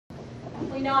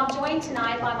We know I'm joined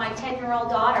tonight by my 10-year-old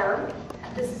daughter.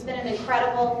 This has been an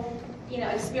incredible,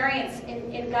 experience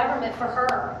in government for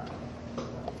her.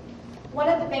 One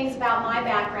of the things about my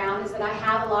background is that I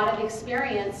have a lot of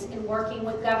experience in working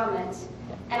with government,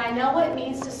 and I know what it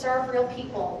means to serve real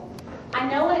people. I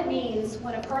know what it means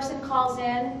when a person calls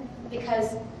in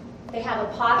because they have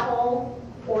a pothole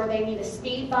or they need a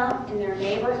speed bump in their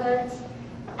neighborhoods,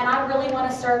 and I really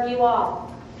want to serve you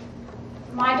all.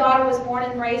 My daughter was born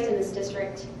and raised in this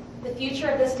district. The future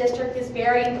of this district is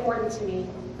very important to me.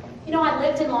 I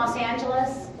lived in Los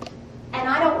Angeles, and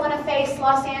I don't want to face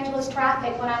Los Angeles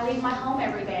traffic when I leave my home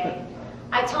every day.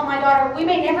 I tell my daughter, we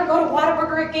may never go to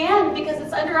Whataburger again because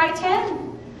it's under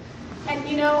I-10. And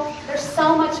there's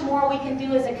so much more we can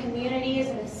do as a community, as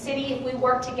a city, if we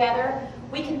work together.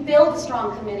 We can build a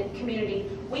strong community.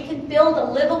 We can build a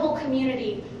livable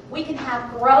community. We can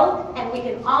have growth, and we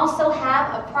can also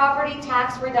have a property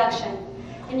tax reduction.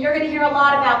 And you're going to hear a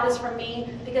lot about this from me,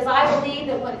 because I believe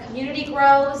that when a community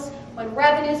grows, when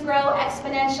revenues grow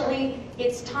exponentially,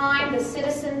 it's time the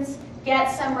citizens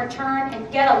get some return and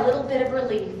get a little bit of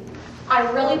relief. I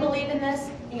really believe in this,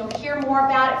 and you'll hear more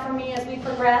about it from me as we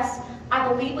progress. I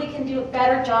believe we can do a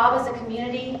better job as a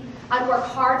community. I work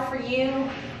hard for you.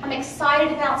 I'm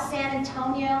excited about San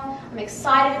Antonio. I'm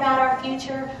excited about our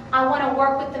future. I want to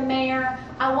work with the mayor.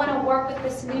 I want to work with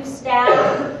this new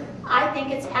staff. I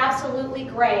think it's absolutely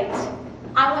great.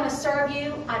 I want to serve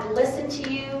you. I'd listen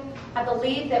to you. I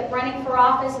believe that running for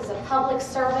office is a public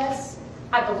service.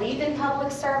 I believe in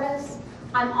public service.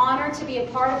 I'm honored to be a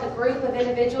part of a group of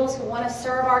individuals who want to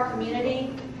serve our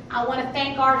community. I want to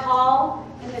thank Art Hall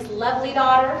and his lovely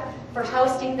daughter for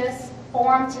hosting this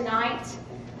forum tonight.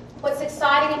 What's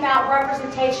exciting about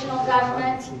representational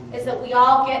government is that we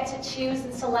all get to choose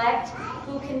and select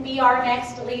who can be our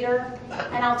next leader.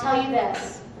 And I'll tell you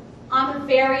this, I'm a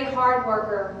very hard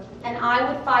worker, and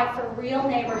I would fight for real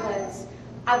neighborhoods.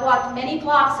 I've walked many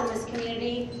blocks in this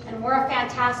community, and we're a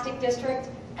fantastic district,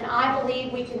 and I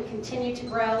believe we can continue to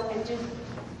grow and do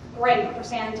great for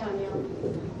San Antonio.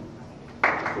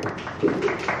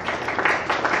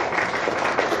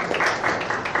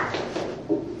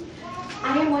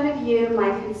 I am one of you.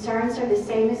 My concerns are the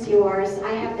same as yours.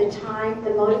 I have the time, the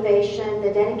motivation,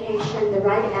 the dedication, the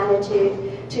right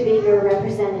attitude to be your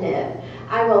representative.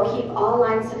 I will keep all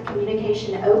lines of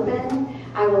communication open.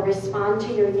 I will respond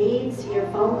to your needs, your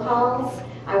phone calls.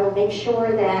 I will make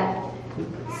sure that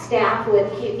staff would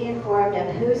keep me informed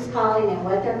of who's calling and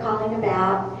what they're calling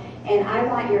about. And I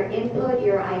want your input,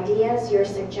 your ideas, your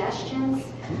suggestions.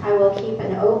 I will keep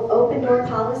an open door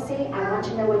policy. I want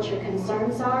to know what your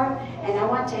concerns are, and I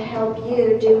want to help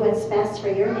you do what's best for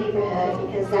your neighborhood,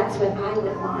 because that's what I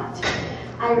would want.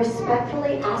 I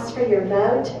respectfully ask for your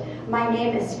vote. My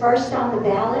name is first on the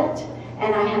ballot,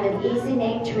 and I have an easy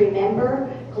name to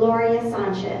remember, Gloria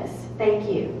Sanchez. Thank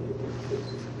you.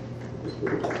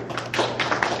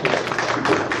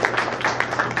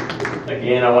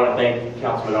 Again, I want to thank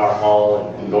Councilman Art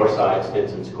Hall and Northside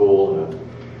Stinson School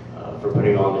for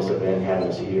putting on this event and having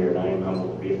us here, and I am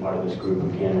humbled to be a part of this group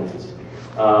of candidates.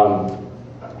 I'm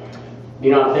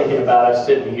thinking about us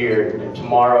sitting here, and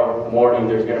tomorrow morning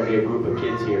there's going to be a group of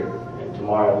kids here, and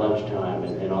tomorrow at lunchtime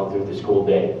and all through the school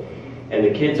day. And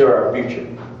the kids are our future.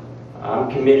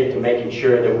 I'm committed to making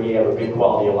sure that we have a good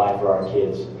quality of life for our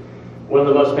kids. One of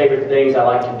the most favorite things I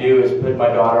like to do is put my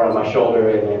daughter on my shoulder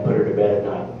and then put her to bed at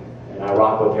night. And I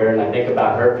rock with her and I think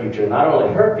about her future, not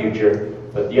only her future,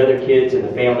 but the other kids and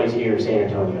the families here in San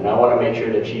Antonio. And I want to make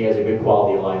sure that she has a good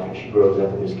quality of life as she grows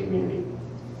up in this community.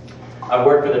 I've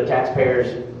worked for the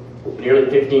taxpayers nearly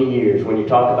 15 years. When you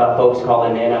talk about folks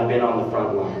calling in, I've been on the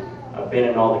front line. I've been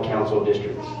in all the council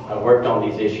districts. I've worked on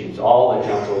these issues, all the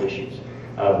council issues.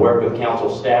 I've worked with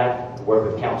council staff,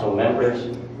 worked with council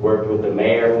members, worked with the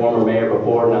mayor, former mayor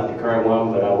before, not the current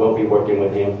one, but I will be working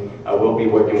with him. I will be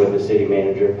working with the city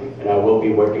manager, and I will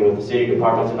be working with the city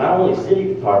departments, and not only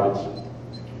city departments,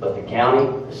 but the county,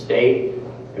 the state,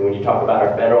 and when you talk about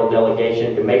our federal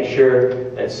delegation, to make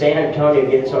sure that San Antonio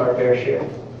gets our fair share.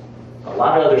 A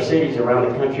lot of other cities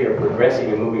around the country are progressing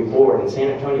and moving forward, and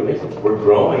San Antonio isn't. We're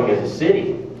growing as a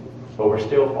city, but we're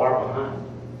still far behind.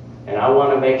 And I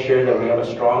want to make sure that we have a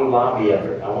strong lobby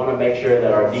effort. I want to make sure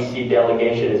that our DC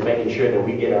delegation is making sure that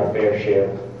we get our fair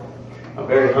share. I'm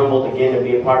very humbled again to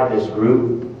be a part of this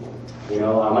group.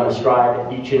 I'm going to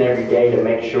strive each and every day to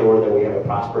make sure that we have a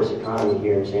prosperous economy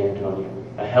here in San Antonio,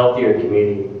 a healthier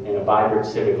community, and a vibrant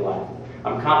civic life.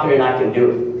 I'm confident I can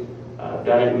do it. I've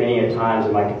done it many a times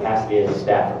in my capacity as a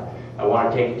staffer. I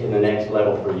want to take it to the next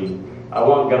level for you. I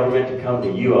want government to come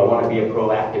to you. I want to be a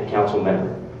proactive council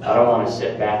member. I don't want to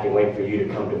sit back and wait for you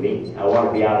to come to me. I want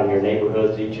to be out in your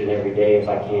neighborhoods each and every day if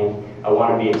I can. I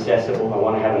want to be accessible. I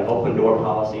want to have an open door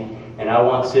policy. And I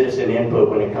want citizen input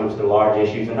when it comes to large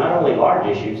issues. And not only large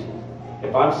issues,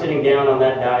 if I'm sitting down on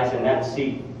that dais in that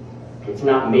seat, it's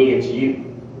not me, it's you.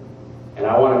 And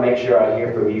I want to make sure I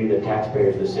hear from you, the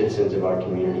taxpayers, the citizens of our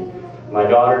community. My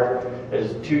daughter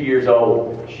is 2 years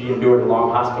old. She endured a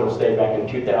long hospital stay back in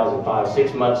 2005,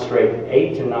 6 months straight,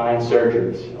 8 to 9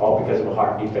 surgeries, all because of a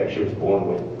heart defect she was born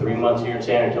with. 3 months here in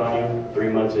San Antonio, 3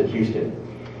 months in Houston.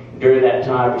 During that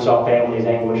time, we saw families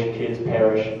anguish, kids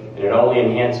perish, and it only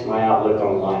enhanced my outlook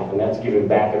on life, and that's giving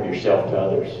back of yourself to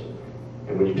others.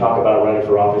 And when you talk about running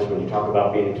for office, when you talk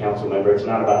about being a council member, it's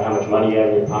not about how much money you have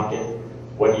in your pocket,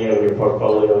 what you have in your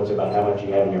portfolio, it's about how much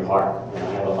you have in your heart. And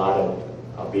I have a lot of it.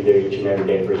 I'll be there each and every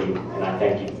day for you, and I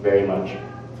thank you very much.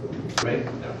 Me?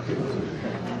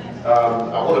 No.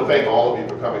 I want to thank all of you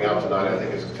for coming out tonight. I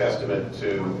think it's a testament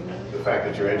to the fact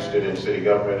that you're interested in city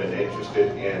government and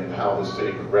interested in how the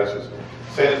city progresses.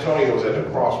 San Antonio is at a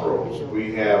crossroads.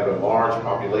 We have a large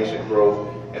population growth,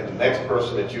 and the next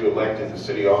person that you elect into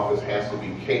city office has to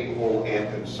be capable and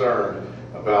concerned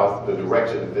about the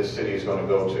direction that this city is going to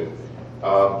go to.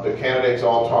 The candidates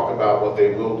all talk about what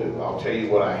they will do. I'll tell you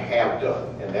what I have done,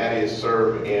 and that is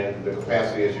serve in the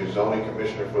capacity as your zoning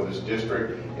commissioner for this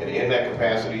district. And in that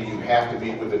capacity, you have to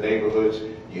meet with the neighborhoods.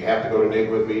 You have to go to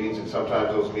neighborhood meetings, and sometimes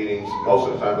those meetings, most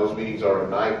of the time, those meetings are at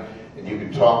night. And you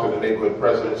can talk to the neighborhood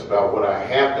presidents about what I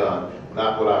have done,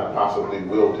 not what I possibly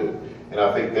will do. And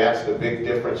I think that's the big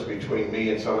difference between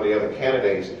me and some of the other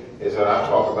candidates, is that I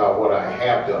talk about what I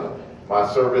have done. My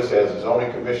service as a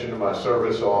zoning commissioner, my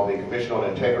service on the Commission on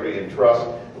Integrity and Trust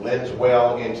lends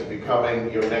well into becoming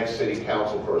your next city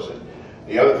council person.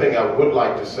 The other thing I would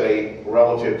like to say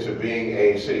relative to being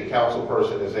a city council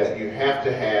person is that you have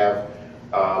to have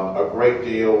a great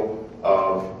deal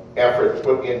of effort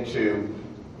put into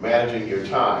managing your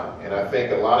time. And I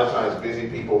think a lot of times busy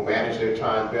people manage their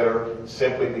time better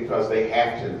simply because they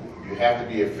have to. You have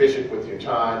to be efficient with your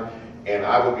time, and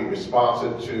I will be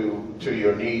responsive to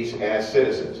your needs as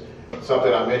citizens.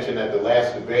 Something I mentioned at the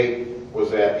last debate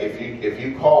was that if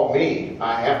you call me,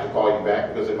 I have to call you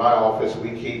back, because in my office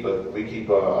we keep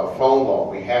a phone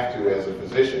log. We have to as a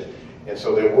physician. And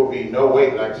so there will be no way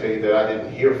that I can tell you that I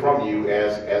didn't hear from you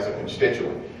as a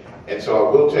constituent. And so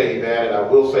I will tell you that, and I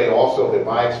will say also that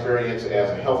my experience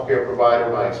as a healthcare provider,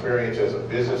 my experience as a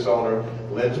business owner,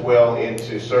 lends well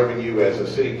into serving you as a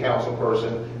city council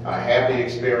person. I have the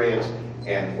experience,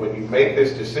 and when you make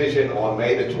this decision on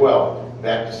May the 12th,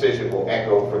 that decision will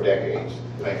echo for decades.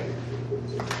 Thank you.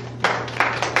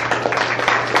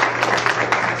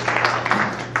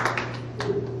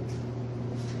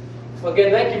 Well,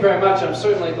 again, thank you very much. I'm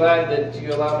certainly glad that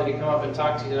you allowed me to come up and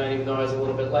talk to you tonight, even though I was a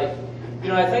little bit late. You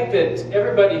know, I think that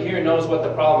everybody here knows what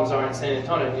the problems are in San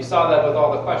Antonio. You saw that with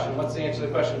all the questions. What's the answer to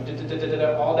the question?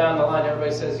 All down the line,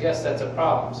 everybody says, yes, that's a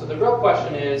problem. So the real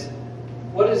question is,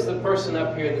 what is the person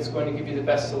up here that's going to give you the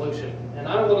best solution? And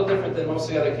I'm a little different than most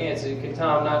of the other candidates. You can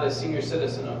tell I'm not a senior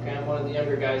citizen, okay? I'm one of the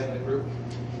younger guys in the group.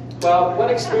 Well, what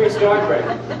experience do I bring?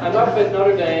 I'm up at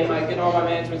Notre Dame, I get all my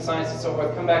management science and so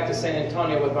forth, come back to San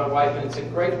Antonio with my wife, and it's a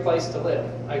great place to live.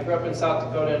 I grew up in South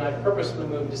Dakota, and I purposely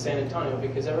moved to San Antonio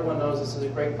because everyone knows this is a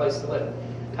great place to live.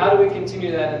 How do we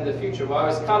continue that in the future? Well, I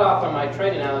was cut off on my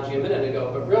train analogy a minute ago,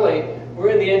 but really, we're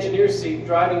in the engineer's seat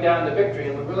driving down to victory,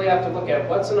 and we really have to look at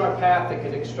what's in our path that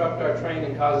could obstruct our train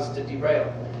and cause us to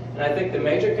derail. And I think the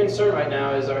major concern right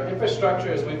now is our infrastructure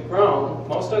as we've grown.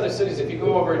 Most other cities, if you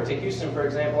go over to Houston, for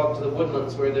example, up to the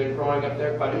Woodlands, where they're growing up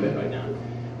there quite a bit right now,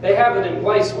 they have it in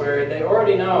place where they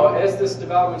already know as this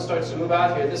development starts to move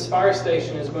out here, this fire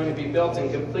station is going to be built and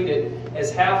completed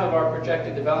as half of our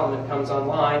projected development comes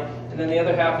online, and then the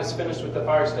other half is finished with the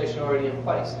fire station already in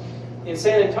place. In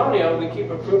San Antonio, we keep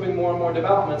approving more and more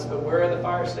developments, but where are the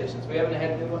fire stations? We haven't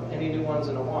had any new ones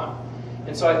in a while.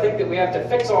 And so I think that we have to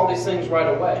fix all these things right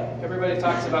away. Everybody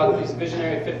talks about these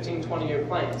visionary 15, 20-year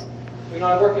plans. You know,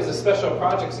 I work as a special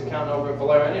projects accountant over at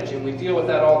Valero Energy, and we deal with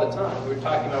that all the time. We're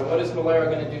talking about what is Valero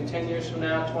going to do 10 years from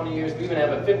now, 20 years. We even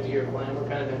have a 50-year plan. We're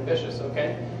kind of ambitious,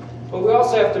 okay? But we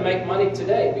also have to make money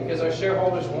today because our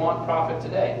shareholders want profit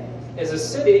today. As a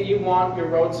city, you want your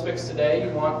roads fixed today. You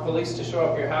want police to show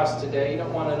up at your house today. You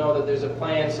don't want to know that there's a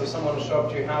plan so someone will show up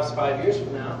to your house 5 years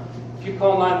from now. If you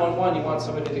call 911, you want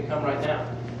somebody to come right now.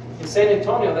 In San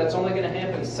Antonio, that's only going to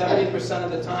happen 70% of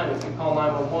the time. If you call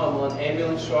 911, will an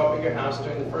ambulance show up at your house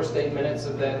during the first 8 minutes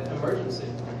of that emergency?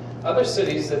 Other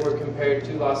cities that were compared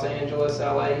to, Los Angeles,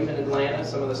 LA, even Atlanta,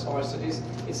 some of the smaller cities,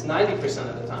 it's 90%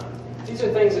 of the time. These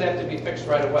are things that have to be fixed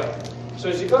right away. So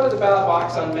as you go to the ballot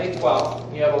box on May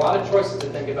 12th, you have a lot of choices to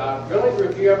think about. Really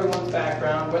review everyone's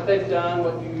background, what they've done,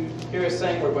 what you hear us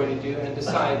saying we're going to do, and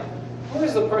decide who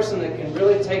is the person that can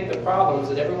really take the problems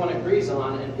that everyone agrees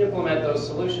on and implement those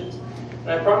solutions. And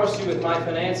I promise you, with my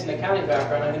finance and accounting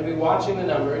background, I'm going to be watching the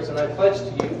numbers, and I pledge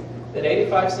to you that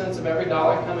 85 cents of every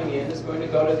dollar coming in is going to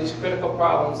go to these critical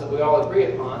problems that we all agree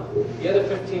upon, the other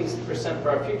 15%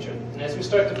 for our future. And as we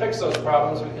start to fix those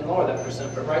problems, we can lower that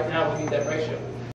percent, but right now we need that ratio.